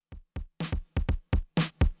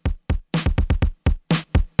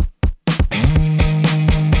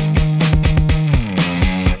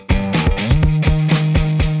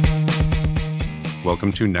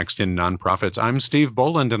welcome to Next in Nonprofits. I'm Steve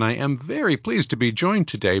Boland, and I am very pleased to be joined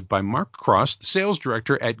today by Mark Cross, the Sales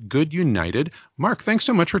Director at Good United. Mark, thanks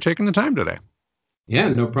so much for taking the time today. Yeah,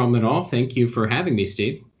 no problem at all. Thank you for having me,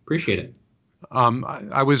 Steve. Appreciate it.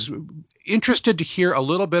 I was interested to hear a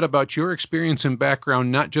little bit about your experience and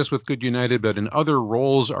background, not just with Good United, but in other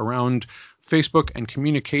roles around Facebook and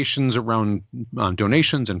communications around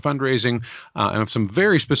donations and fundraising. I have some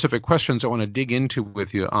very specific questions I want to dig into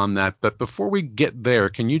with you on that. But before we get there,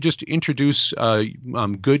 can you just introduce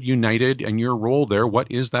Good United and your role there?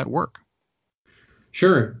 What is that work?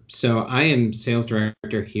 Sure. So I am sales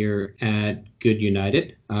director here at Good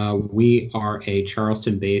United. We are a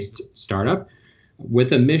Charleston-based startup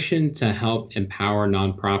with a mission to help empower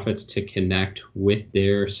nonprofits to connect with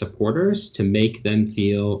their supporters to make them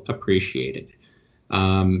feel appreciated.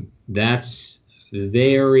 That's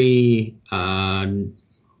very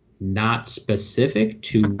not specific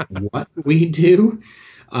to what we do.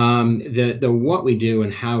 The what we do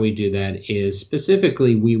and how we do that is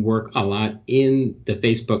specifically we work a lot in the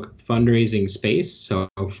Facebook fundraising space. So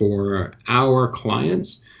for our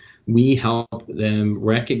clients, we help them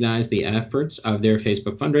recognize the efforts of their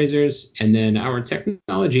Facebook fundraisers, and then our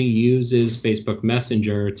technology uses Facebook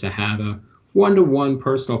Messenger to have a one-to-one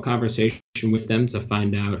personal conversation with them to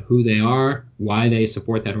find out who they are, why they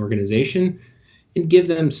support that organization, and give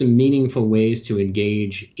them some meaningful ways to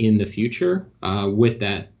engage in the future with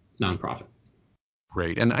that nonprofit.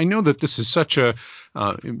 Great. And I know that this is such a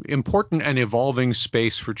important and evolving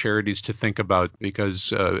space for charities to think about,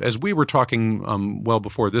 because as we were talking well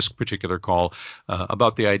before this particular call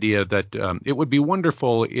about the idea that it would be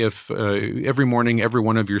wonderful if every morning every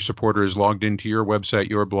one of your supporters logged into your website,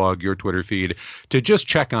 your blog, your Twitter feed to just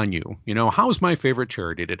check on you. You know, how's my favorite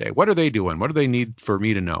charity today? What are they doing? What do they need for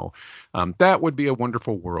me to know? That would be a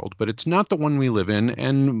wonderful world, but it's not the one we live in.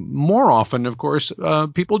 And more often, of course,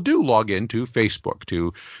 people do log into Facebook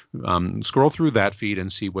to scroll through that feed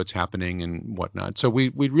and see what's happening and whatnot. So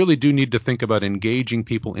we really do need to think about engaging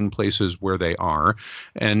people in places where they are.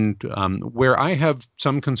 And where I have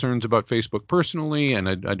some concerns about Facebook personally, and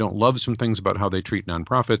I don't love some things about how they treat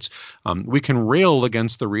nonprofits, we can rail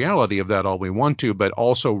against the reality of that all we want to, but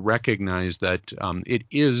also recognize that it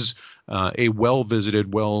is a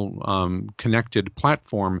well-visited, well-connected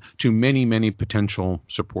platform to many, many potential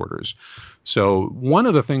supporters. So one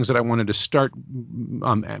of the things that I wanted to start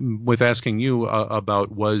with asking you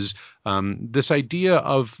about was this idea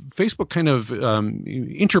of Facebook kind of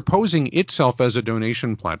interposing itself as a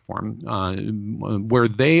donation platform, where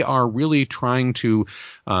they are really trying to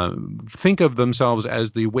think of themselves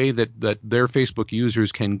as the way that their Facebook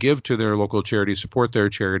users can give to their local charity, support their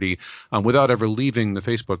charity, without ever leaving the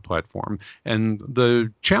Facebook platform, and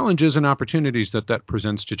the challenges and opportunities that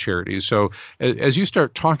presents to charities. So as you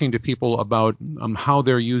start talking to people about how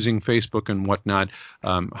they're using Facebook and whatnot,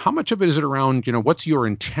 how much of it is it around, what's your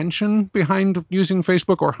intention behind using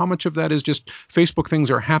Facebook, or how much of that is just Facebook things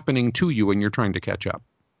are happening to you and you're trying to catch up?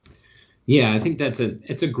 Yeah, I think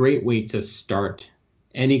it's a great way to start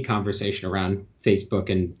any conversation around Facebook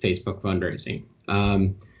and Facebook fundraising.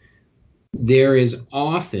 There is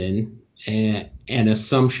often an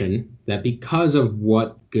assumption that because of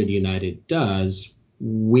what Good United does,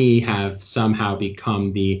 we have somehow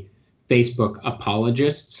become the Facebook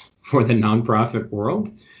apologists for the nonprofit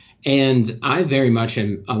world. And I very much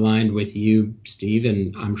am aligned with you, Steve,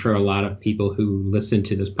 and I'm sure a lot of people who listen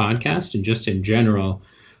to this podcast and just in general.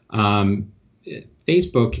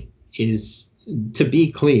 Facebook is, to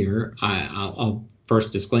be clear, I'll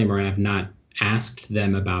first disclaimer, I have not asked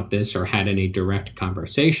them about this or had any direct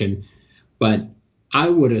conversation, but I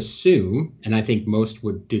would assume, and I think most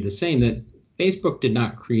would do the same, that Facebook did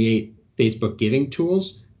not create Facebook giving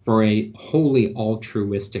tools for a wholly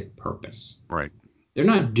altruistic purpose. Right. They're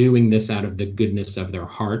not doing this out of the goodness of their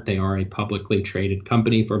heart. They are a publicly traded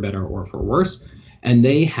company, for better or for worse, and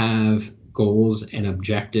they have goals and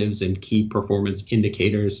objectives and key performance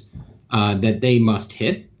indicators that they must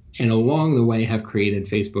hit, and along the way have created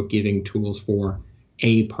Facebook giving tools for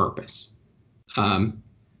a purpose.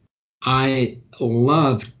 I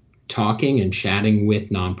love talking and chatting with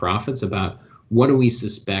nonprofits about what do we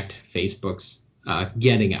suspect Facebook's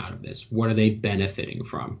getting out of this? What are they benefiting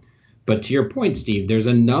from? But to your point, Steve, there's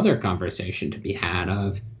another conversation to be had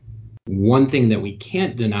of one thing that we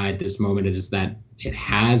can't deny at this moment is that it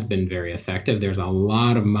has been very effective. There's a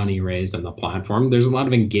lot of money raised on the platform. There's a lot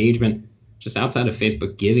of engagement just outside of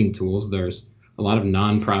Facebook giving tools. There's a lot of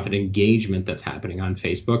nonprofit engagement that's happening on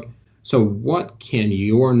Facebook. So what can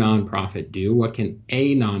your nonprofit do? What can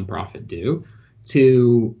a nonprofit do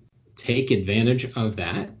to take advantage of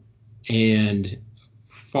that and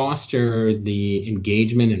foster the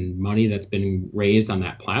engagement and money that's been raised on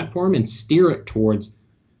that platform and steer it towards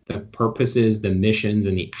the purposes, the missions,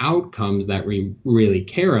 and the outcomes that we really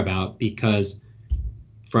care about. Because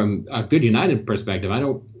from a Good United perspective, I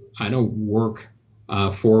don't work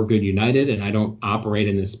for Good United, and I don't operate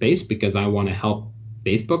in this space because I want to help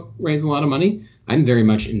Facebook raise a lot of money. I'm very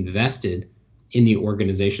much invested in the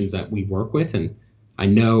organizations that we work with, and I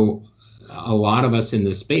know a lot of us in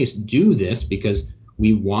this space do this because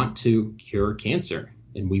we want to cure cancer,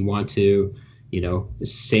 and we want to,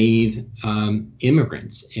 save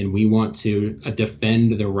immigrants, and we want to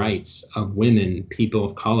defend the rights of women, people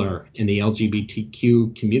of color, and the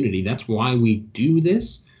LGBTQ community. That's why we do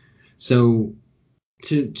this. So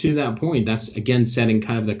to that point, that's again setting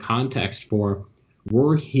kind of the context for,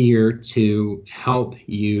 we're here to help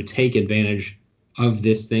you take advantage of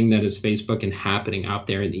this thing that is Facebook and happening out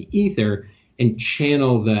there in the ether, and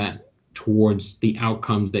channel that towards the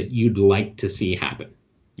outcomes that you'd like to see happen.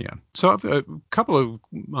 Yeah. So I've a couple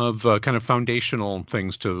of kind of foundational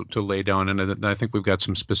things to lay down, and I think we've got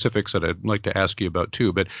some specifics that I'd like to ask you about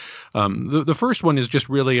too. But the first one is just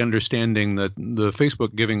really understanding that the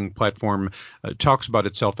Facebook Giving platform talks about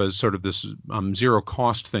itself as sort of this zero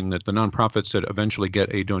cost thing, that the nonprofits that eventually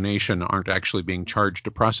get a donation aren't actually being charged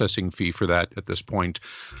a processing fee for that at this point,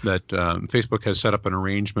 that Facebook has set up an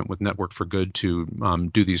arrangement with Network for Good to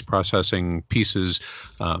do these processing pieces,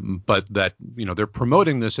 but that, they're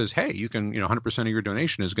promoting this as, hey, you can, 100% of your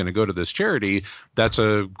donation is going to go to this charity. That's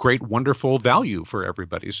a great, wonderful value for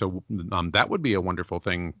everybody. So that would be a wonderful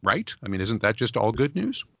thing, right? I mean, isn't that just all good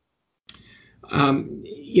news?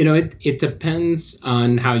 It depends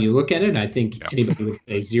on how you look at it. I think anybody would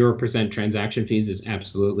say 0% transaction fees is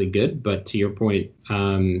absolutely good. But to your point,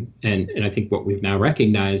 and I think what we've now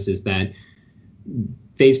recognized is that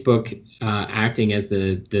Facebook acting as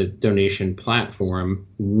the donation platform,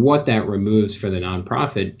 what that removes for the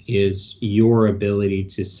nonprofit is your ability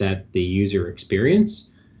to set the user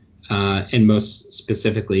experience, and most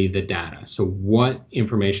specifically the data. So what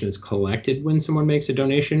information is collected when someone makes a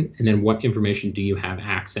donation, and then what information do you have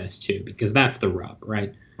access to? Because that's the rub,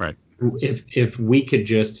 right? Right. If we could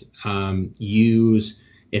just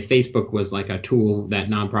if Facebook was like a tool that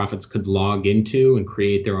nonprofits could log into and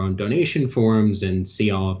create their own donation forms and see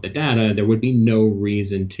all of the data, there would be no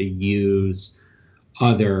reason to use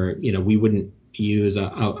other, we wouldn't use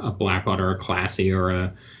a Blackbaud or a Classy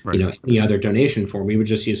or any other donation form. We would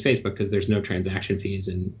just use Facebook because there's no transaction fees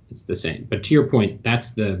and it's the same. But to your point,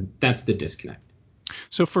 that's the disconnect.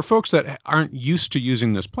 So for folks that aren't used to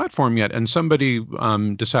using this platform yet, and somebody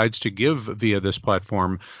decides to give via this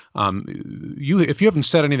platform, if you haven't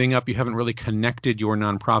set anything up, you haven't really connected your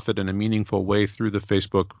nonprofit in a meaningful way through the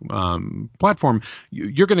Facebook platform,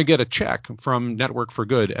 you're going to get a check from Network for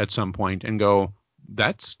Good at some point and go,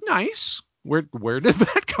 that's nice. Where did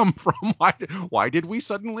that come from? Why did we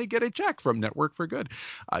suddenly get a check from Network for Good?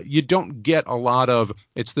 You don't get a lot of,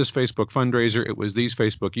 it's this Facebook fundraiser, it was these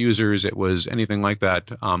Facebook users, it was anything like that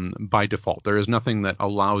by default. There is nothing that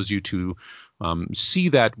allows you to see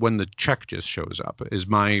that when the check just shows up, is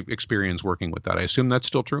my experience working with that. I assume that's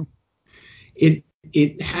still true?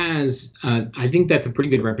 It has, I think that's a pretty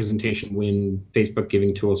good representation. When Facebook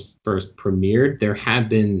Giving Tools first premiered, there have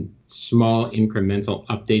been small incremental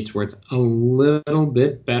updates where it's a little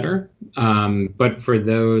bit better. But for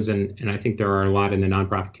those, and I think there are a lot in the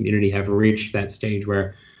nonprofit community, have reached that stage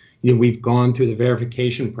where we've gone through the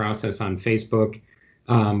verification process on Facebook.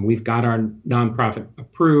 We've got our nonprofit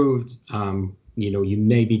approved. You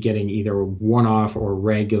may be getting either one-off or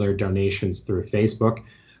regular donations through Facebook.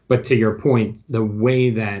 But to your point, the way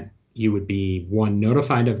that you would be, one,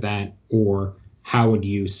 notified of that, or how would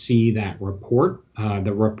you see that report?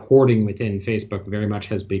 The reporting within Facebook very much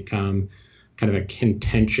has become kind of a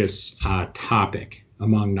contentious topic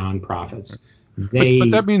among nonprofits. But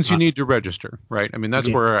that means you need to register, right? I mean, that's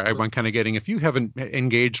where I'm kind of getting, if you haven't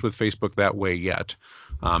engaged with Facebook that way yet,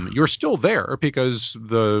 you're still there because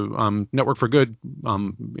the Network for Good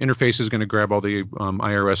interface is going to grab all the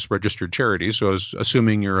IRS registered charities. So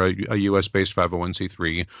assuming you're a US-based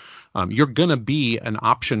 501c3, you're going to be an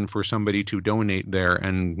option for somebody to donate there,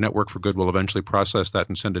 and Network for Good will eventually process that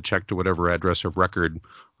and send a check to whatever address of record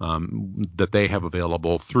that they have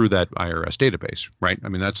available through that IRS database, right? I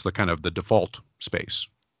mean, that's the kind of the default space.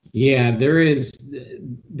 Yeah, there is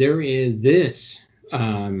this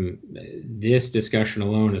discussion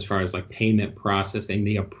alone, as far as like payment processing,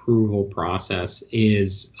 the approval process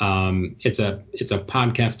is it's a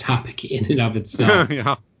podcast topic in and of itself.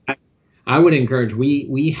 Yeah. I would encourage.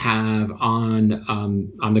 We have on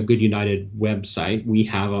the Good United website, we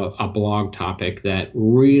have a blog topic that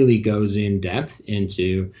really goes in depth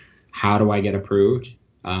into how do I get approved.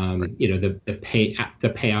 Right. The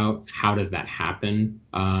payout. How does that happen?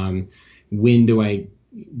 When do I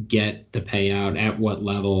get the payout? At what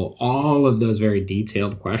level? All of those very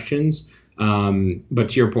detailed questions. But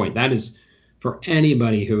to your point, that is for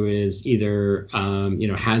anybody who is either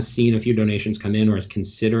has seen a few donations come in or is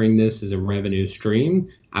considering this as a revenue stream.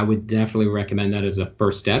 I would definitely recommend that as a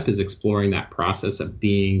first step, is exploring that process of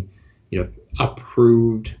being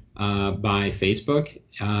approved by Facebook.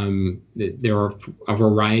 There are a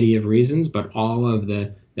variety of reasons, but all of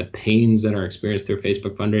the pains that are experienced through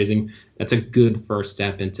Facebook fundraising, that's a good first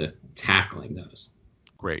step into tackling those.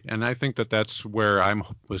 Great. And I think that that's where I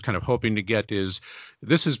was kind of hoping to get is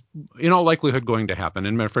this is in all likelihood going to happen.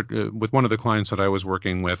 And with one of the clients that I was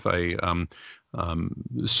working with, I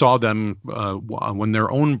saw them when their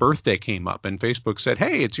own birthday came up, and Facebook said,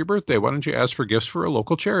 "Hey, it's your birthday. Why don't you ask for gifts for a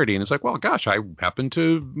local charity?" And it's like, well, gosh, I happen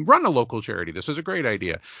to run a local charity. This is a great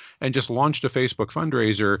idea. And just launched a Facebook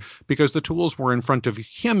fundraiser because the tools were in front of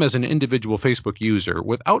him as an individual Facebook user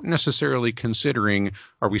without necessarily considering,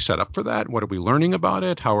 are we set up for that? What are we learning about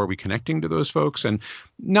it? How are we connecting to those folks? And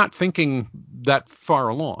not thinking that far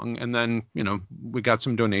along. And then, we got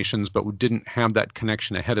some donations, but we didn't have that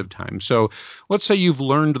connection ahead of time. So let's say you've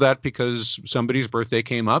learned that because somebody's birthday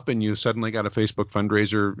came up and you suddenly got a Facebook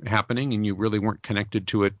fundraiser happening and you really weren't connected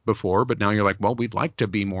to it before, but now you're like, well, we'd like to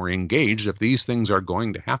be more engaged if these things are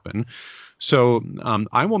going to happen. So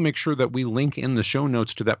I will make sure that we link in the show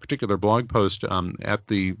notes to that particular blog post at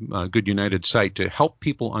the Good United site to help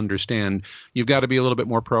people understand you've got to be a little bit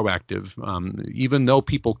more proactive. Even though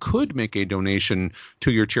people could make a donation to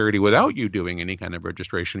your charity without you doing any kind of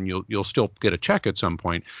registration, you'll still get a check at some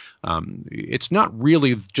point. It's not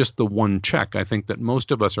really just the one check. I think that most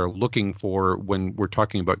of us are looking for when we're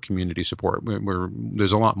talking about community support.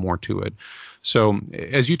 There's a lot more to it. So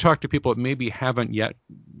as you talk to people that maybe haven't yet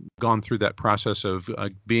gone through that process of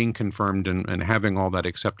being confirmed and having all that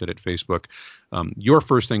accepted at Facebook, your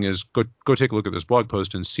first thing is go take a look at this blog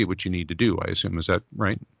post and see what you need to do, I assume. Is that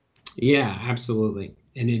right? Yeah, absolutely.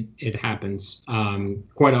 And it happens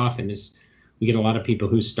quite often. Is we get a lot of people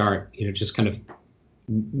who start, just kind of,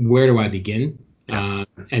 where do I begin? Yeah.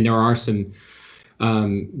 And there are some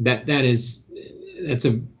that's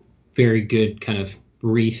a very good kind of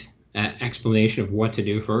brief explanation of what to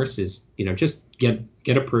do first. Is just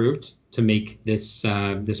get approved to make this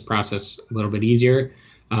process a little bit easier.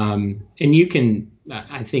 And you can,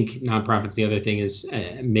 I think nonprofits, the other thing is,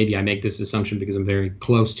 maybe I make this assumption because I'm very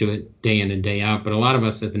close to it day in and day out, but a lot of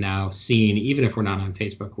us have now seen, even if we're not on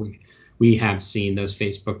Facebook, we have seen those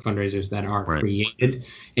Facebook fundraisers that are Right. created.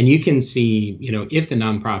 And you can see, if the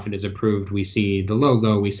nonprofit is approved, we see the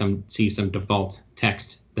logo, we see some default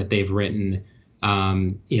text that they've written,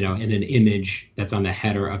 in an image that's on the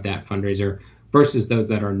header of that fundraiser, versus those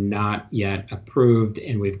that are not yet approved.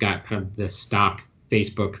 And we've got kind of the stock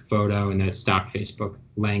Facebook photo and the stock Facebook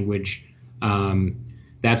language.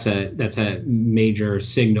 That's a major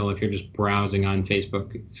signal. If you're just browsing on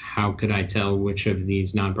Facebook, how could I tell which of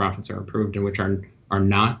these nonprofits are approved and which are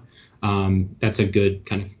not? That's a good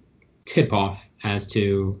kind of tip off as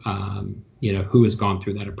to who has gone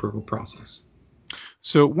through that approval process.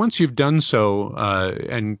 So once you've done so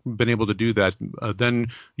and been able to do that, then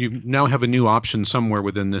you now have a new option somewhere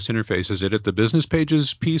within this interface. Is it at the business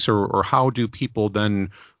pages piece, or how do people then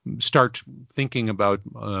start thinking about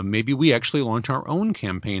maybe we actually launch our own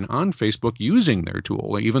campaign on Facebook using their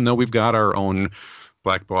tool, even though we've got our own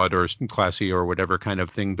Blackbaud or Classy or whatever kind of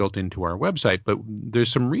thing built into our website, but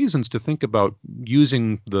there's some reasons to think about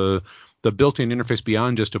using the built-in interface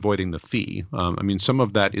beyond just avoiding the fee. Some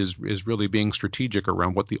of that is really being strategic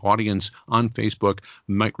around what the audience on Facebook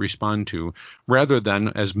might respond to, rather than,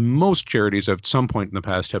 as most charities at some point in the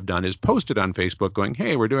past have done, is posted on Facebook going,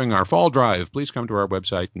 hey, we're doing our fall drive. Please come to our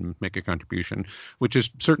website and make a contribution, which is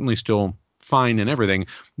certainly still fine and everything,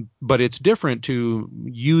 but it's different to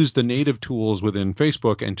use the native tools within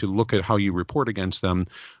Facebook and to look at how you report against them.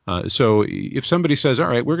 So if somebody says, all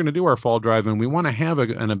right, we're going to do our fall drive and we want to have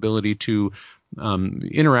an ability to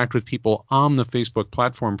interact with people on the Facebook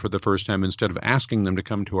platform for the first time instead of asking them to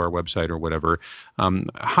come to our website or whatever,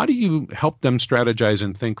 how do you help them strategize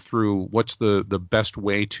and think through what's the best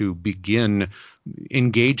way to begin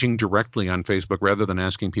engaging directly on Facebook rather than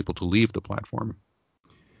asking people to leave the platform?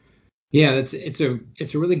 Yeah, it's a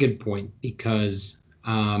really good point, because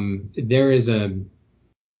there is a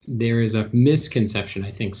misconception,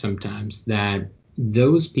 I think, sometimes, that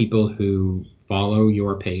those people who follow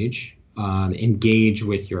your page engage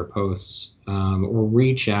with your posts or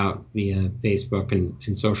reach out via Facebook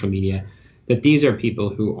and social media, that these are people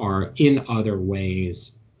who are in other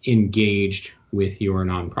ways engaged with your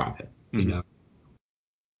nonprofit. Mm-hmm. You know,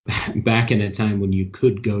 back in a time when you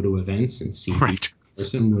could go to events and see right.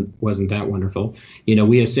 person wasn't that wonderful. You know,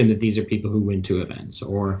 we assume that these are people who went to events,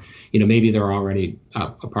 or, you know, maybe they're already a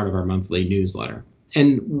part of our monthly newsletter.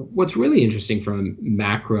 And what's really interesting from a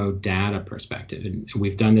macro data perspective, and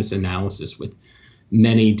we've done this analysis with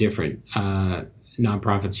many different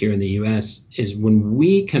nonprofits here in the US, is when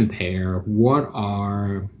we compare what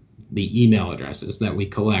are the email addresses that we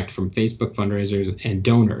collect from Facebook fundraisers and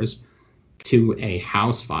donors to a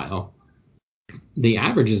house file, the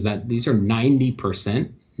average is that these are 90%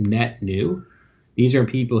 net new. These are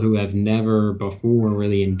people who have never before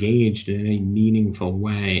really engaged in any meaningful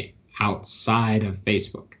way outside of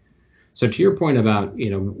Facebook. So to your point about, you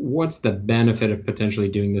know, what's the benefit of potentially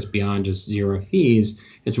doing this beyond just zero fees?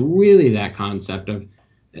 It's really that concept of,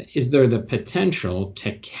 is there the potential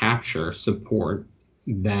to capture support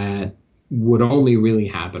that would only really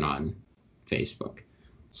happen on Facebook?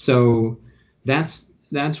 So that's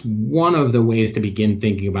one of the ways to begin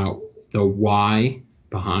thinking about the why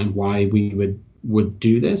behind why we would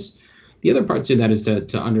do this. The other part to that is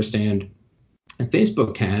to understand that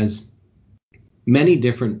Facebook has many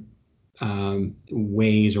different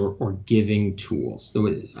ways or giving tools.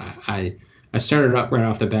 So I started up right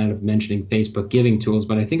off the bat of mentioning Facebook giving tools,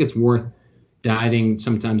 but I think it's worth diving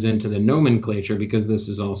sometimes into the nomenclature because this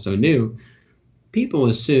is also new. People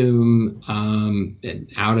assume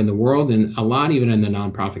out in the world, and a lot even in the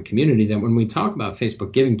nonprofit community, that when we talk about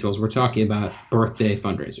Facebook giving tools, we're talking about birthday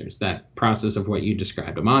fundraisers, that process of what you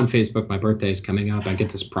described. I'm on Facebook, my birthday is coming up, I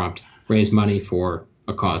get this prompt, raise money for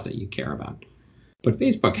a cause that you care about. But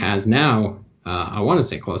Facebook has now, I want to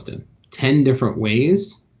say close to 10 different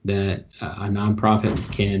ways that a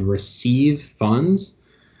nonprofit can receive funds.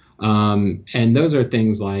 And those are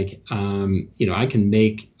things like, you know, I can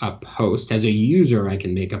make a post as a user. I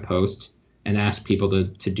can make a post and ask people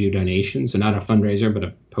to do donations. So not a fundraiser, but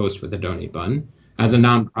a post with a donate button. As a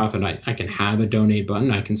nonprofit, I can have a donate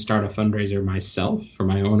button. I can start a fundraiser myself for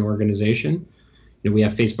my own organization. You know, we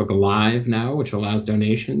have Facebook Live now, which allows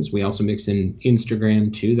donations. We also mix in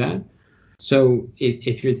Instagram to that. So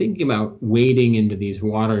if you're thinking about wading into these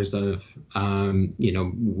waters of, you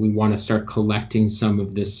know, we want to start collecting some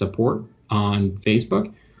of this support on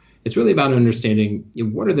Facebook, it's really about understanding, you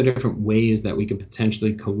know, what are the different ways that we can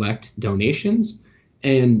potentially collect donations,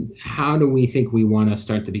 and how do we think we want to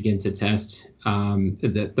start to begin to test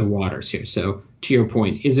the waters here. So to your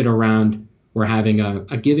point, is it around we're having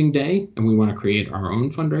a giving day and we want to create our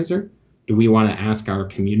own fundraiser? Do we want to ask our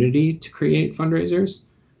community to create fundraisers?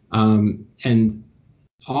 And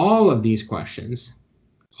all of these questions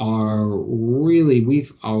are really,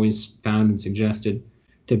 we've always found and suggested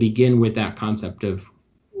to begin with that concept of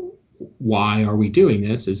why are we doing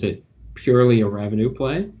this? Is it purely a revenue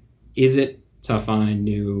play? Is it to find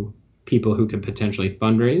new people who could potentially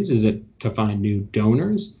fundraise? Is it to find new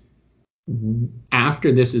donors?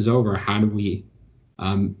 After this is over, how do we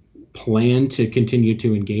plan to continue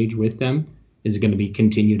to engage with them? Is it going to be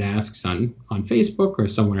continued asks on Facebook or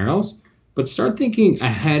somewhere else? But start thinking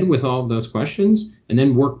ahead with all of those questions, and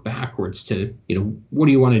then work backwards to, you know, what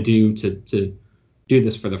do you want to do to do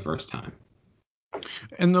this for the first time?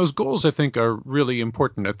 And those goals, I think, are really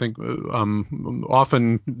important. I think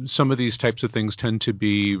often some of these types of things tend to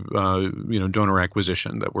be, donor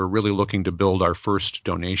acquisition, that we're really looking to build our first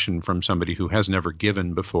donation from somebody who has never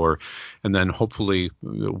given before. And then hopefully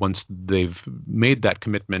once they've made that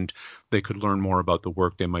commitment, they could learn more about the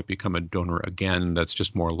work. They might become a donor again. That's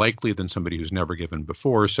just more likely than somebody who's never given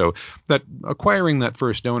before. So that acquiring that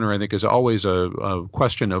first donor, I think, is always a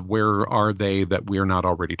question of where are they that we're not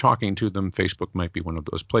already talking to them. Facebook might be one of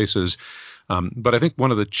those places. But I think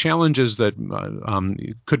one of the challenges that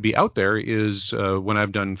could be out there is when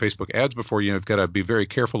I've done Facebook ads before, you've got to be very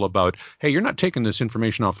careful about, hey, you're not taking this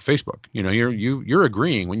information off of Facebook. You know, you're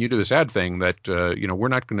agreeing when you do this ad thing that, we're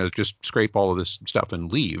not going to just scrape all of this stuff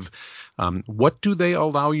and leave. What do they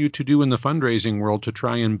allow you to do in the fundraising world to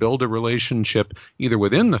try and build a relationship either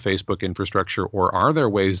within the Facebook infrastructure, or are there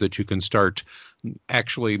ways that you can start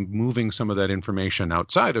actually moving some of that information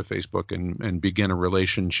outside of Facebook and begin a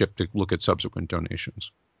relationship to look at subsequent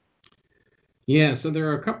donations? Yeah, so there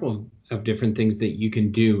are a couple of different things that you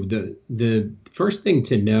can do. The first thing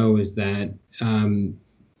to know is that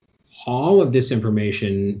all of this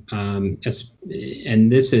information, and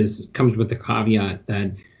this comes with the caveat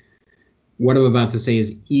that what I'm about to say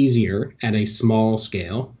is easier at a small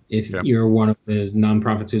scale If Yeah. you're one of those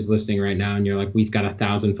nonprofits who's listening right now and you're like, we've got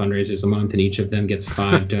 1,000 fundraisers a month and each of them gets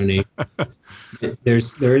 5 donations, there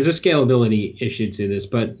is a scalability issue to this,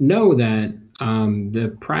 but know that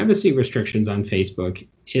the privacy restrictions on Facebook,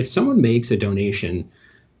 if someone makes a donation,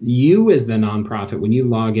 you as the nonprofit, when you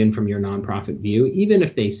log in from your nonprofit view, even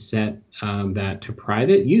if they set that to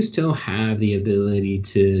private, you still have the ability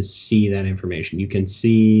to see that information. You can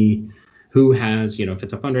see who has, if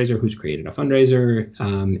it's a fundraiser, who's created a fundraiser.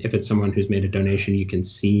 If it's someone who's made a donation, you can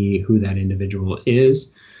see who that individual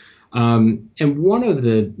is. And one of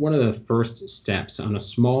the first steps on a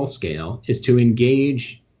small scale is to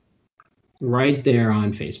engage right there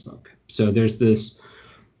on Facebook. So there's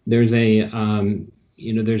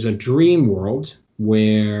a dream world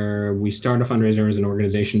where we start a fundraiser as an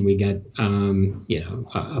organization, we get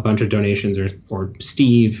a bunch of donations, or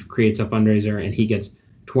Steve creates a fundraiser and he gets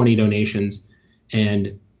 20 donations,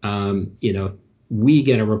 and we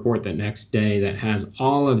get a report the next day that has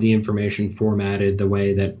all of the information formatted the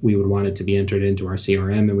way that we would want it to be entered into our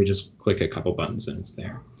CRM, and we just click a couple buttons and it's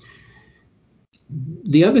there.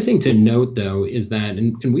 The other thing to note, though, is that,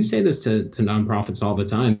 and we say this to nonprofits all the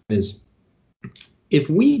time, is if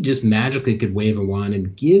we just magically could wave a wand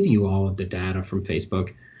and give you all of the data from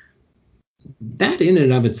Facebook, that in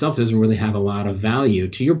and of itself doesn't really have a lot of value.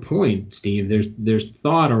 To your point, Steve, there's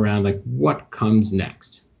thought around like what comes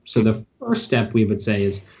next. So the first step we would say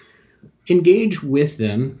is engage with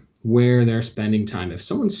them where they're spending time. If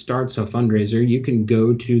someone starts a fundraiser, you can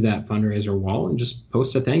go to that fundraiser wall and just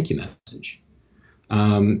post a thank you message.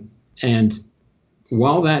 And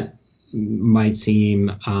while that might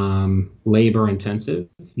seem labor intensive,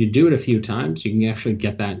 you do it a few times, you can actually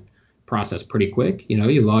get that process pretty quick.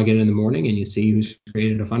 You log in the morning and you see who's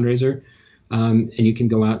created a fundraiser, and you can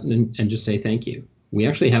go out and just say thank you.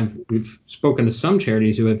 We've spoken to some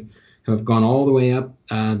charities who have gone all the way up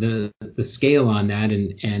the scale on that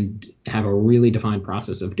and have a really defined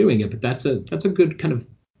process of doing it. But that's a good kind of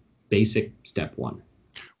basic step one.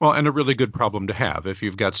 Well, and a really good problem to have if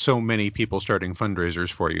you've got so many people starting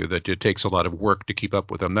fundraisers for you that it takes a lot of work to keep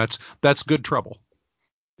up with them. That's good trouble.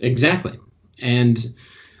 Exactly. And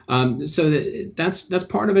so that's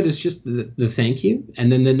part of it is just the thank you.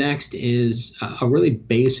 And then the next is a really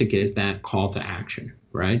basic is that call to action,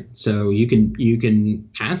 right? So you can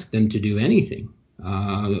ask them to do anything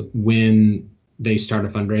when they start a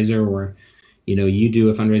fundraiser, or you do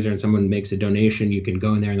a fundraiser and someone makes a donation. You can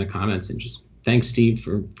go in there in the comments and just thanks, Steve,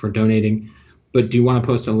 for donating. But do you want to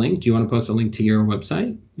post a link? Do you want to post a link to your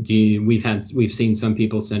website? We've seen some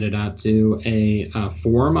people send it out to a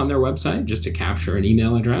form on their website just to capture an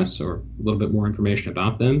email address or a little bit more information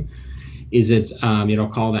about them. Is it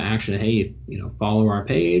call to action? Hey, follow our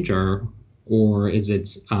page, or is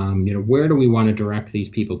it where do we want to direct these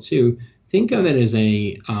people to? Think of it as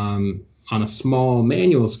on a small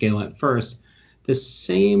manual scale at first. The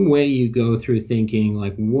same way you go through thinking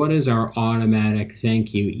like, what does our automatic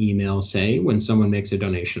thank you email say when someone makes a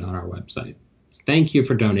donation on our website? Thank you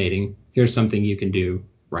for donating. Here's something you can do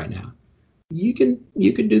right now. You can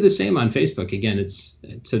do the same on Facebook. Again, it's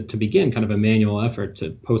to begin kind of a manual effort to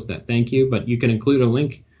post that thank you, but you can include a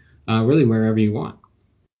link really wherever you want.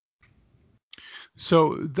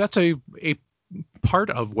 So that's a part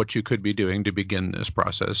of what you could be doing to begin this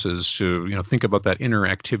process is to think about that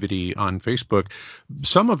interactivity on Facebook.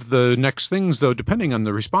 Some of the next things, though, depending on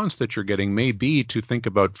the response that you're getting, may be to think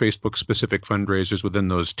about Facebook specific fundraisers within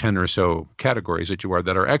those 10 or so categories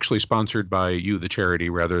that are actually sponsored by you, the charity,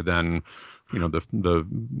 rather than the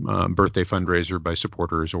birthday fundraiser by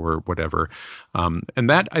supporters or whatever. And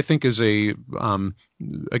that, I think, is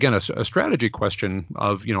again, a strategy question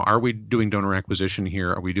of, are we doing donor acquisition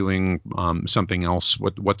here? Are we doing something else?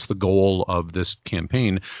 What's the goal of this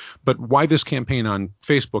campaign? But why this campaign on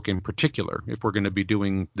Facebook in particular? If we're going to be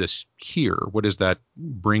doing this here, what does that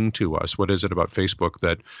bring to us? What is it about Facebook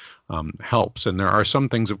that helps? And there are some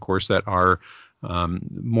things, of course, that are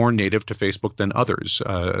more native to Facebook than others.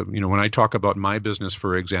 When I talk about my business,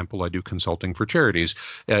 for example, I do consulting for charities.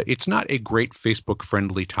 It's not a great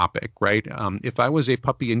Facebook-friendly topic, right? If I was a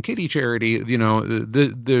puppy and kitty charity,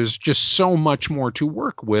 there's just so much more to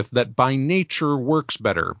work with that by nature works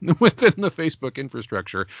better within the Facebook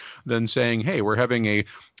infrastructure than saying, hey, we're having a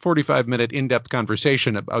 45-minute in-depth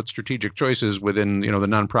conversation about strategic choices within, the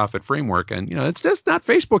nonprofit framework. And, it's just not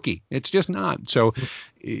Facebooky. It's just not. So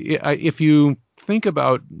if you think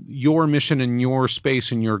about your mission and your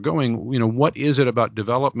space and you're going, what is it about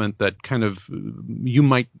development that kind of you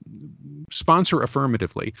might sponsor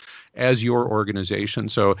affirmatively as your organization?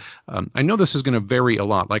 So I know this is going to vary a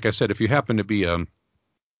lot. Like I said, if you happen to be a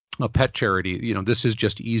a pet charity, this is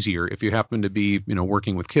just easier. If you happen to be,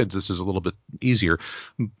 working with kids, this is a little bit easier.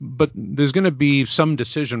 But there's going to be some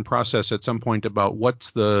decision process at some point about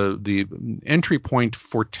what's the entry point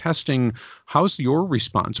for testing. How's your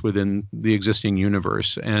response within the existing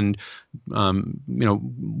universe? And part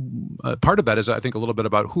of that is, I think, a little bit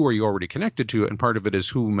about who are you already connected to, and part of it is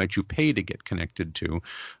who might you pay to get connected to.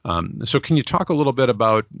 So can you talk a little bit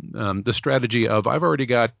about the strategy of, I've already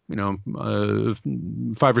got 5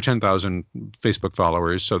 or 10,000 Facebook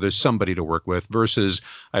followers, so there's somebody to work with, versus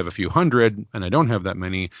I have a few hundred and I don't have that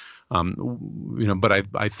many. But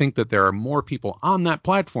I think that there are more people on that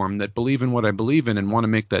platform that believe in what I believe in and want to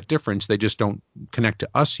make that difference. They just don't connect to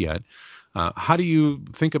us yet. How do you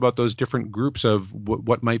think about those different groups of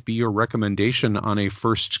what might be your recommendation on a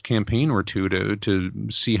first campaign or two to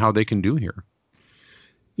see how they can do here?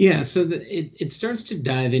 Yeah, so it starts to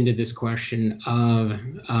dive into this question of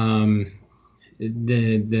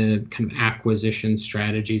the kind of acquisition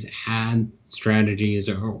strategies, ad strategies,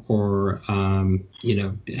 or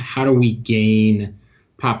how do we gain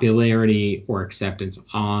popularity or acceptance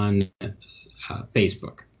on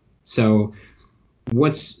Facebook? So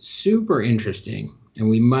what's super interesting,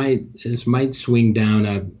 and this might swing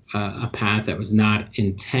down a path that was not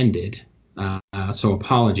intended, so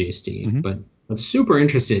apologies, Steve, Mm-hmm. but what's super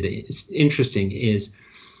interesting is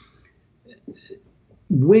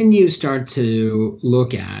when you start to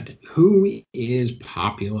look at who is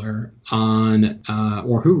popular on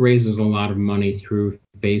or who raises a lot of money through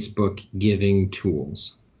Facebook giving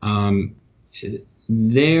tools,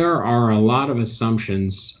 there are a lot of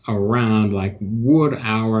assumptions around, like, would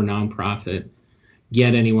our nonprofit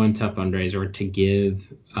get anyone to fundraise or to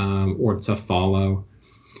give or to follow?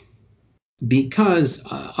 Because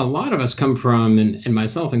a lot of us come from, and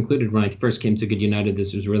myself included, when I first came to Good United,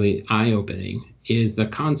 this was really eye-opening, is the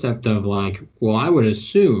concept of, like, well, I would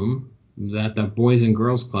assume that the Boys and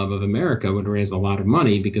Girls Club of America would raise a lot of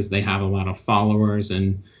money because they have a lot of followers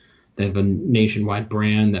and they have a nationwide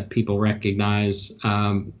brand that people recognize.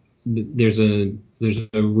 There's a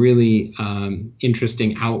really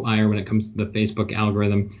interesting outlier when it comes to the Facebook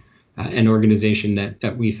algorithm. An organization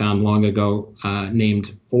that we found long ago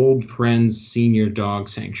named Old Friends Senior Dog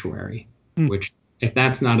Sanctuary, which, if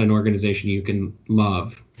that's not an organization you can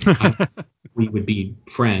love, we would be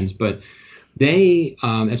friends. But they,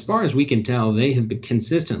 as far as we can tell, they have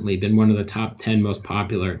consistently been one of the top 10 most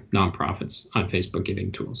popular nonprofits on Facebook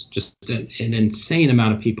giving tools. Just an insane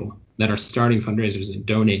amount of people that are starting fundraisers and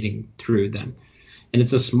donating through them. And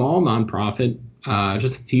it's a small nonprofit,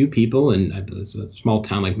 just a few people, and it's a small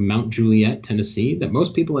town like Mount Juliet, Tennessee, that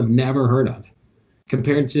most people have never heard of,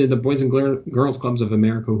 compared to the Boys and Girls Clubs of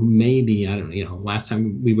America, who maybe, I don't know, last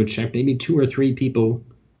time we would check, maybe 2 or 3 people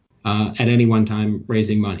at any one time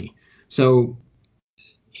raising money. So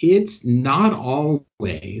it's not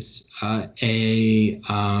always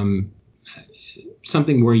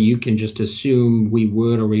something where you can just assume we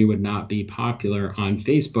would or we would not be popular on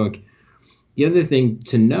Facebook. The other thing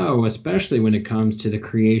to know, especially when it comes to the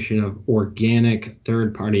creation of organic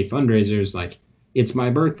third-party fundraisers, like It's My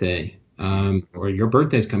Birthday, or Your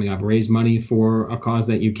Birthday's Coming Up, raise money for a cause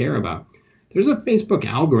that you care about. There's a Facebook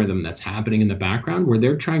algorithm that's happening in the background where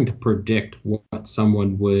they're trying to predict what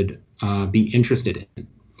someone would be interested in.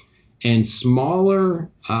 And smaller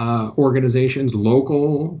organizations,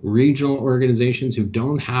 local, regional organizations who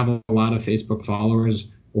don't have a lot of Facebook followers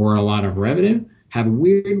or a lot of revenue, have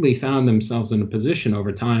weirdly found themselves in a position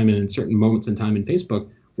over time and in certain moments in time in Facebook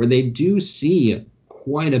where they do see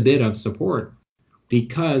quite a bit of support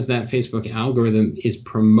because that Facebook algorithm is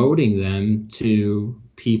promoting them to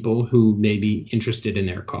people who may be interested in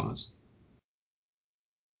their cause.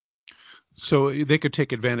 So they could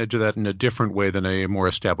take advantage of that in a different way than a more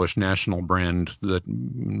established national brand that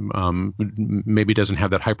maybe doesn't have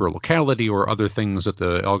that hyper-locality or other things that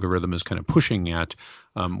the algorithm is kind of pushing at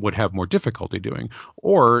would have more difficulty doing.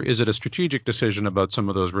 Or is it a strategic decision about some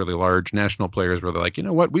of those really large national players where they're like, you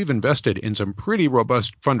know what, we've invested in some pretty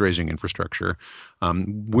robust fundraising infrastructure.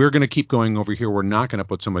 We're going to keep going over here. We're not going to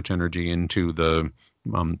put so much energy into the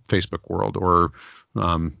Facebook world, or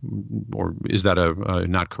is that a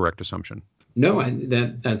not correct assumption? No,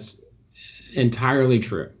 that's entirely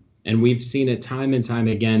true. And we've seen it time and time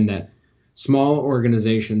again that small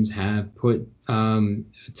organizations have put time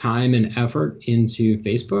and effort into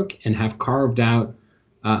Facebook and have carved out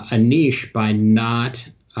a niche by not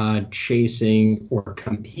chasing or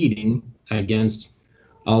competing against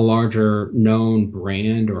a larger known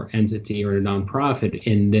brand or entity or nonprofit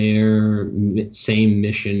in their same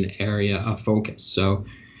mission area of focus. So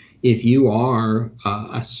if you are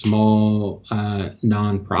a small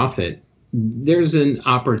nonprofit there's an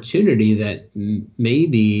opportunity that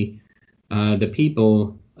maybe the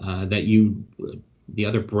people the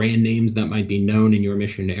other brand names that might be known in your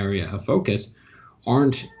mission area of focus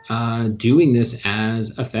aren't doing this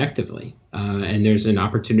as effectively. And there's an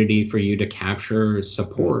opportunity for you to capture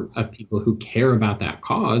support of people who care about that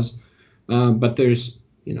cause. But there's,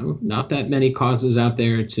 not that many causes out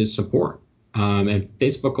there to support. And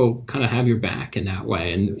Facebook will kind of have your back in that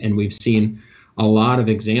way. And we've seen a lot of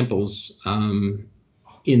examples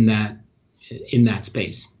in that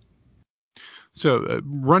space. So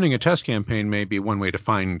running a test campaign may be one way to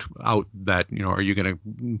find out that, are you going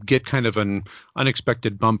to get kind of an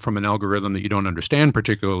unexpected bump from an algorithm that you don't understand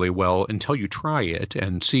particularly well until you try it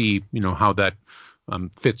and see, how that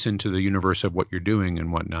fits into the universe of what you're doing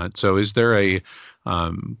and whatnot. So is there a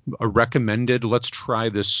recommended, let's try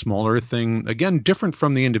this smaller thing, again, different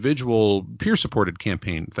from the individual peer-supported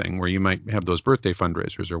campaign thing where you might have those birthday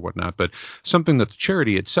fundraisers or whatnot, but something that the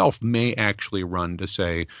charity itself may actually run to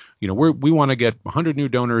say, we want to get 100 new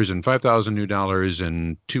donors and $5,000 new dollars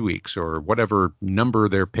in 2 weeks or whatever number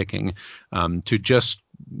they're picking, to just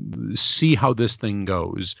see how this thing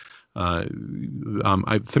goes.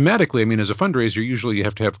 Thematically, as a fundraiser, usually you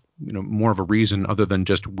have to have, more of a reason other than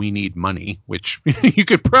just we need money, which you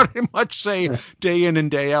could pretty much say day in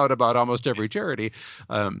and day out about almost every charity.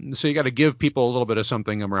 So you got to give people a little bit of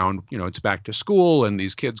something around, it's back to school and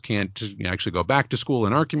these kids can't actually go back to school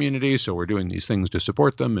in our community. So we're doing these things to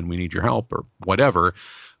support them and we need your help or whatever.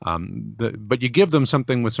 But you give them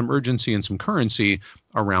something with some urgency and some currency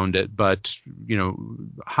around it. But,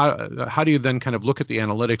 how do you then kind of look at the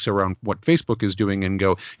analytics around what Facebook is doing and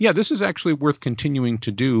go, yeah, this is actually worth continuing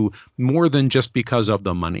to do more than just because of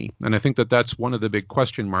the money? And I think that that's one of the big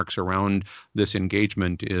question marks around this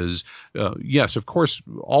engagement is, yes, of course,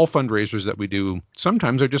 all fundraisers that we do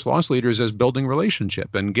sometimes are just loss leaders as building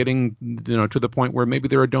relationship and getting, to the point where maybe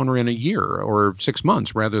they're a donor in a year or 6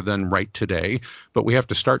 months rather than right today. But we have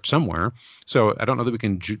to start somewhere. So I don't know that we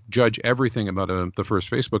can judge everything about the first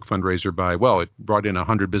Facebook fundraiser by, well, it brought in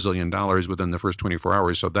 $100 billion within the first 24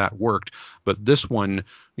 hours, so that worked. But this one,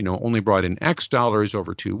 only brought in X dollars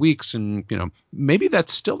over 2 weeks. And, maybe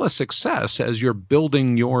that's still a success as you're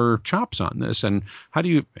building your chops on this. And how do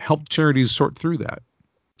you help charities sort through that?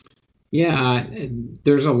 Yeah,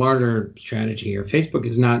 there's a larger strategy here. Facebook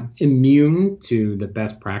is not immune to the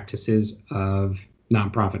best practices of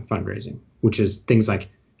nonprofit fundraising, which is things like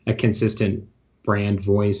a consistent brand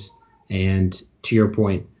voice and, to your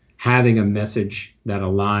point, having a message that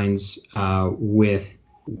aligns with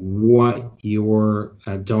what your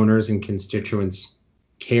donors and constituents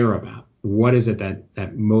care about. What is it that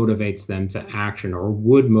motivates them to action or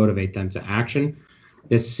would motivate them to action?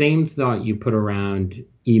 The same thought you put around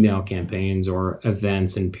email campaigns or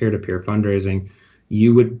events and peer-to-peer fundraising,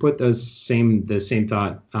 you would put the same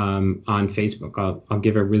thought on Facebook. I'll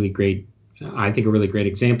give a really great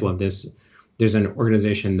example of this. There's an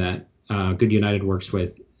organization that Good United works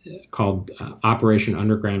with called Operation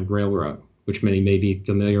Underground Railroad, which many may be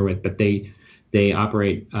familiar with, but they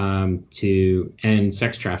operate to end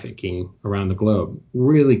sex trafficking around the globe.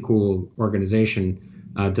 Really cool organization,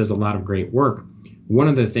 does a lot of great work. One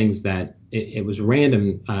of the things that it was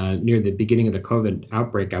random near the beginning of the COVID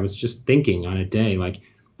outbreak, I was just thinking on a day, like,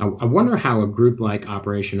 I wonder how a group like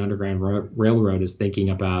Operation Underground Railroad is thinking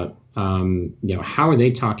about, how are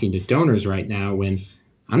they talking to donors right now when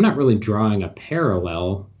I'm not really drawing a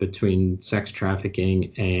parallel between sex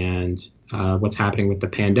trafficking and what's happening with the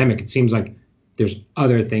pandemic. It seems like there's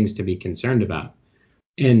other things to be concerned about.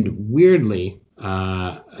 And weirdly,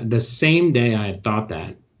 the same day I had thought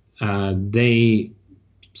that, they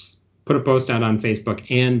put a post out on Facebook,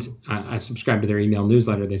 and I subscribed to their email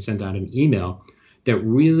newsletter. They sent out an email that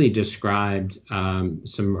really described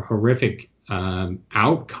some horrific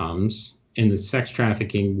outcomes in the sex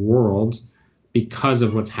trafficking world because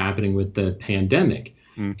of what's happening with the pandemic.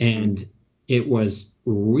 Mm-hmm. And it was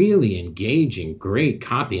really engaging, great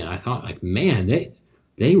copy. And I thought, like, man,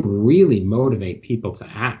 they really motivate people to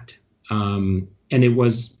act. And it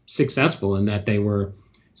was successful in that they were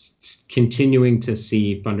continuing to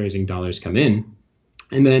see fundraising dollars come in.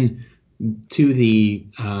 And then to the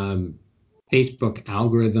Facebook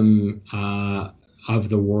algorithm of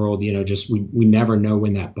the world, just we never know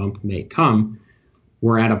when that bump may come.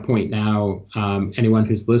 We're at a point now, anyone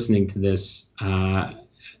who's listening to this,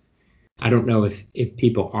 I don't know if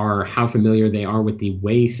people are, how familiar they are with the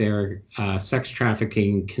Wayfair sex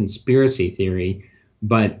trafficking conspiracy theory,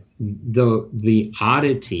 but the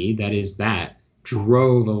oddity that is that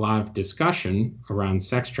drove a lot of discussion around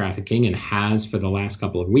sex trafficking and has for the last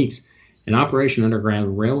couple of weeks. And Operation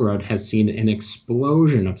Underground Railroad has seen an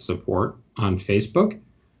explosion of support on Facebook.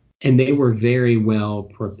 And they were very well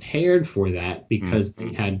prepared for that because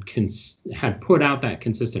they had put out that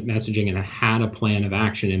consistent messaging and had a plan of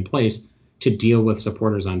action in place to deal with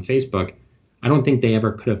supporters on Facebook. I don't think they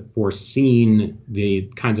ever could have foreseen the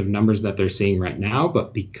kinds of numbers that they're seeing right now,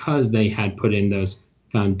 but because they had put in those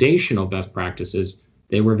foundational best practices,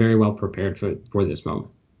 they were very well prepared for this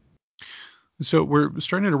moment. So we're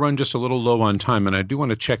starting to run just a little low on time, and I do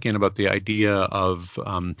want to check in about the idea of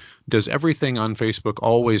does everything on Facebook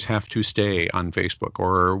always have to stay on Facebook,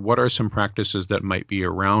 or what are some practices that might be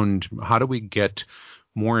around? How do we get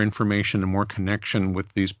more information and more connection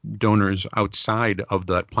with these donors outside of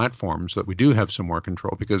that platform so that we do have some more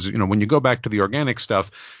control? Because, when you go back to the organic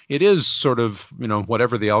stuff, it is sort of,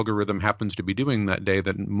 whatever the algorithm happens to be doing that day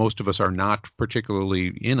that most of us are not particularly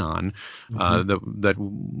in on, you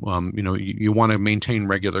want to maintain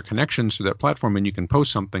regular connections to that platform, and you can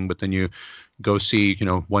post something, but then you go see,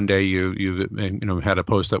 one day you had a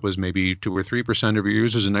post that was maybe 2 or 3% of your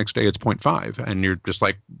users, the next day it's 0.5, and you're just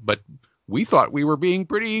like, but we thought we were being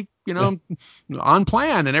pretty, on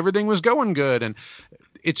plan and everything was going good. And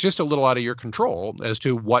it's just a little out of your control as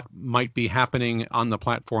to what might be happening on the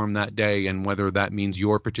platform that day and whether that means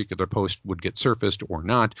your particular post would get surfaced or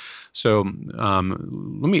not. So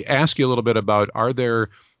let me ask you a little bit about, are there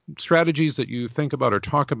strategies that you think about or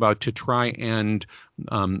talk about to try and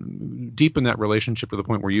deepen that relationship to the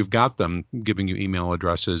point where you've got them giving you email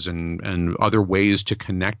addresses and other ways to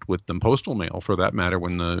connect with them, postal mail for that matter,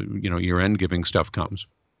 when the year-end giving stuff comes?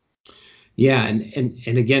 Yeah, and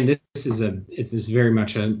again, this is very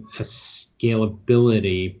much a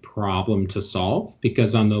scalability problem to solve,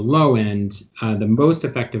 because on the low end, the most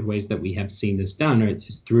effective ways that we have seen this done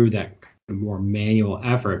is through that more manual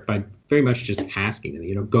effort by very much just asking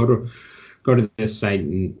them, go to this site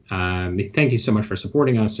and thank you so much for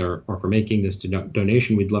supporting us or for making this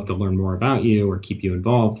donation. We'd love to learn more about you or keep you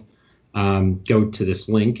involved. Go to this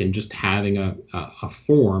link, and just having a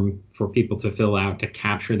form for people to fill out to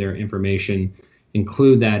capture their information,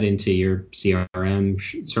 include that into your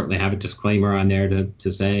CRM, certainly have a disclaimer on there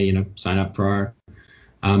to say, sign up for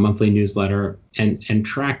our monthly newsletter, and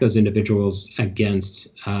track those individuals against,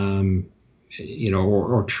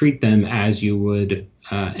 or treat them as you would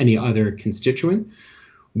any other constituent.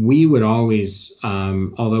 We would always,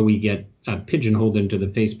 although we get pigeonholed into the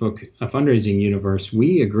Facebook fundraising universe,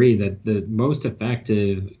 we agree that the most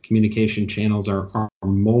effective communication channels are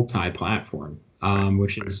multi-platform,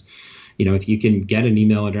 which is, if you can get an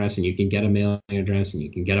email address and you can get a mailing address and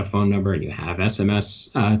you can get a phone number and you have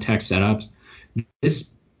SMS text setups,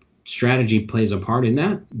 this strategy plays a part in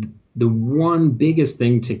that. The one biggest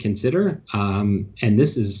thing to consider, and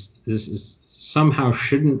this is somehow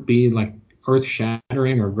shouldn't be like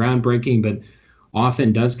earth-shattering or groundbreaking, but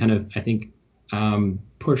often does kind of, I think,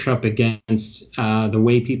 push up against the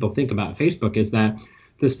way people think about Facebook, is that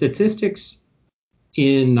the statistics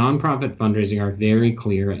in nonprofit fundraising are very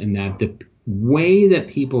clear, in that the way that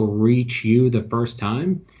people reach you the first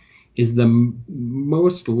time is the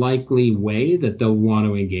most likely way that they'll want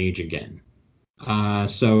to engage again.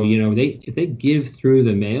 So, if they give through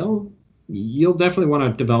the mail, you'll definitely want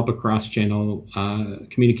to develop a cross-channel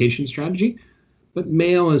communication strategy. But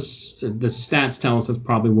mail is, the stats tell us, that's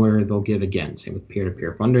probably where they'll give again, same with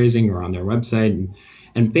peer-to-peer fundraising or on their website.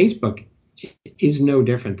 And Facebook is no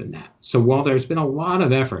different than that. So while there's been a lot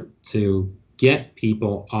of effort to get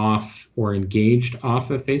people off or engaged off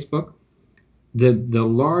of Facebook, the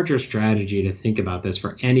larger strategy to think about this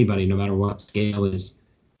for anybody, no matter what scale, is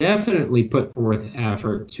definitely put forth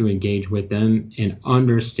effort to engage with them and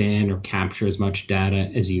understand or capture as much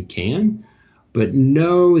data as you can. But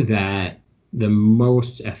know that the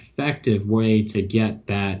most effective way to get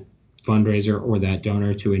that fundraiser or that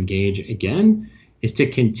donor to engage again is to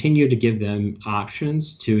continue to give them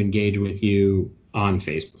options to engage with you on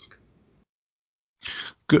Facebook.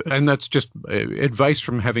 Good. And that's just advice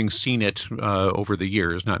from having seen it over the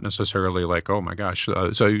years, not necessarily like, oh my gosh.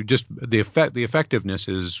 So just the effectiveness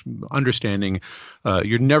is understanding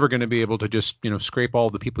you're never going to be able to just scrape all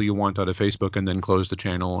the people you want out of Facebook and then close the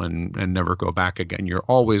channel and never go back again. You're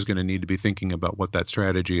always going to need to be thinking about what that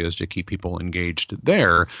strategy is to keep people engaged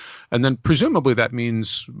there. And then presumably that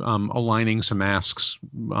means aligning some asks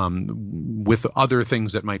with other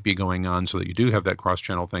things that might be going on, so that you do have that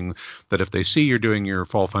cross-channel thing, that if they see you're doing your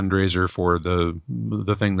fall fundraiser for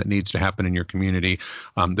the thing that needs to happen in your community,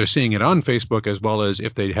 they're seeing it on Facebook, as well as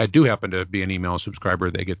if they do happen to be an email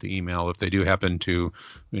subscriber, they get the email. If they do happen to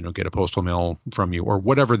get a postal mail from you, or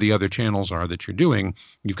whatever the other channels are that you're doing,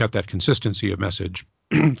 you've got that consistency of message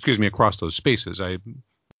across those spaces,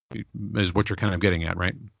 is what you're kind of getting at,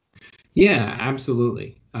 right? Yeah,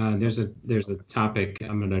 absolutely. There's a topic.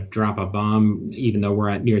 I'm going to drop a bomb, even though we're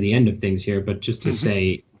at near the end of things here. But just to Hmm.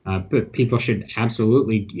 say, but people should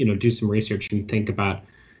absolutely, do some research and think about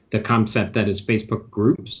the concept that is Facebook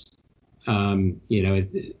groups.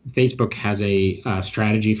 Facebook has a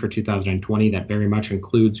strategy for 2020 that very much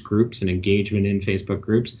includes groups and engagement in Facebook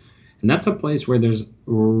groups. And that's a place where there's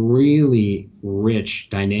really rich,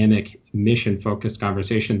 dynamic, mission-focused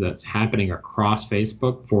conversation that's happening across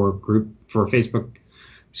Facebook for Facebook,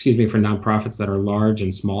 excuse me, for nonprofits that are large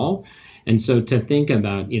and small. And so to think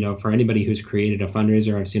about, for anybody who's created a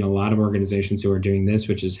fundraiser, I've seen a lot of organizations who are doing this,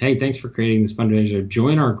 which is, hey, thanks for creating this fundraiser.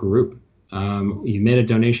 Join our group. You made a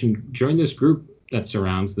donation. Join this group that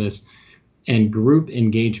surrounds this. And group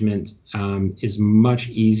engagement is much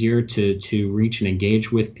easier to reach and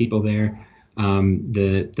engage with people there.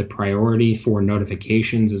 The priority for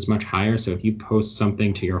notifications is much higher. So if you post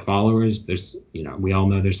something to your followers, we all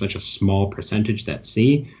know there's such a small percentage that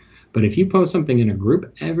see. But if you post something in a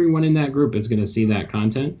group, everyone in that group is going to see that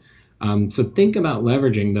content. So think about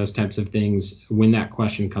leveraging those types of things when that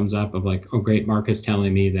question comes up of like, oh, great, Mark is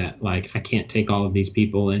telling me that like I can't take all of these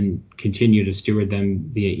people and continue to steward them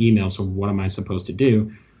via email. So what am I supposed to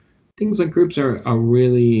do? Things like groups are a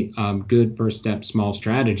really good first step, small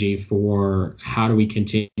strategy for how do we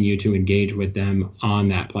continue to engage with them on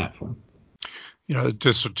that platform.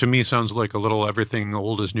 This to me sounds like a little everything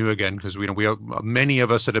old is new again, because we have many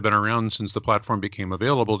of us that have been around since the platform became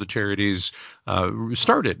available to charities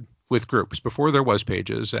started with groups before there was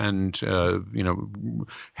pages, and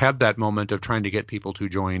had that moment of trying to get people to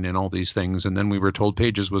join and all these things, and then we were told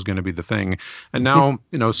pages was going to be the thing, and now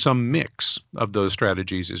some mix of those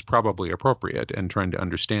strategies is probably appropriate, and trying to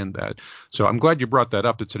understand that. So I'm glad you brought that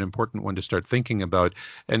up. It's an important one to start thinking about,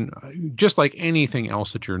 and just like anything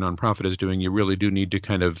else that your nonprofit is doing, you really do need to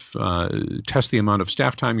kind of test the amount of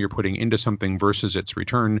staff time you're putting into something versus its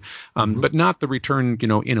return, but not the return,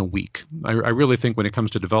 in a week. I really think when it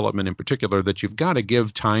comes to development in particular, that you've got to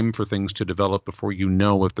give time for things to develop before you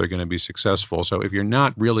know if they're going to be successful. So if you're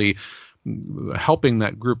not really helping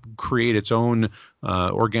that group create its own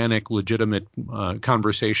organic, legitimate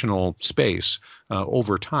conversational space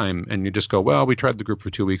over time, and you just go, well, we tried the group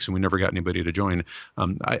for 2 weeks and we never got anybody to join.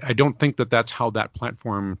 I don't think that that's how that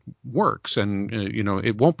platform works, and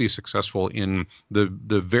it won't be successful in the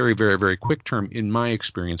very, very, very quick term, in my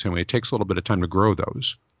experience anyway. It takes a little bit of time to grow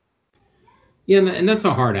those. Yeah, and that's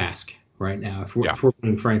a hard ask right now. If we're, Yeah. if we're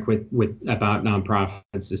being frank with about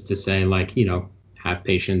nonprofits, is to say like, have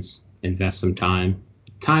patience, invest some time.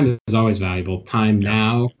 Time is always valuable. Time Yeah.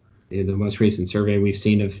 now, the most recent survey we've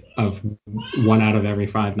seen of 1 out of every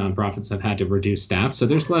 5 nonprofits have had to reduce staff. So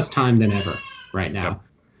there's less time than ever right Yep. now.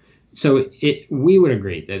 So we would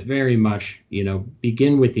agree that very much,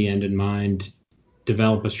 begin with the end in mind,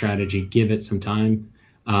 develop a strategy, give it some time.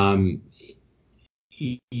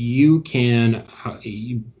 You can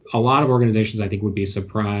a lot of organizations I think would be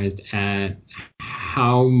surprised at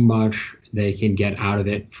how much they can get out of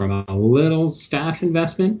it from a little staff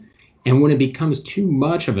investment, and when it becomes too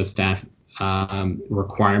much of a staff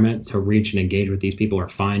requirement to reach and engage with these people or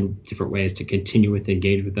find different ways to continue to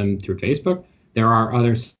engage with them through Facebook, there are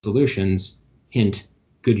other solutions. Hint,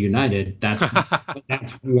 Good United. That's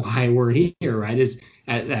why we're here, right? Is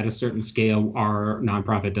at a certain scale, our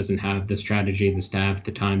nonprofit doesn't have the strategy, the staff,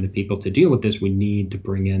 the time, the people to deal with this. We need to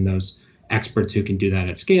bring in those experts who can do that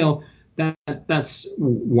at scale. That's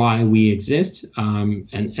why we exist,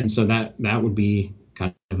 and so that would be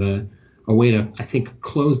kind of a way to, I think,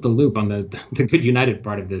 close the loop on the Good United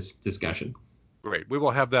part of this discussion. Great. We will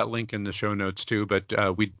have that link in the show notes too, but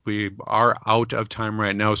we are out of time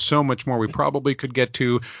right now. So much more we probably could get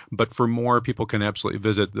to, but for more, people can absolutely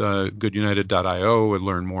visit goodunited.io and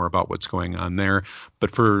learn more about what's going on there. But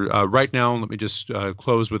for right now, let me just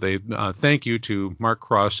close with a thank you to Mark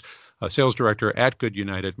Cross, Sales Director at Good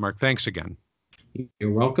United. Mark, thanks again.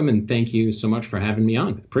 You're welcome, and thank you so much for having me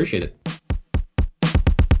on. Appreciate it.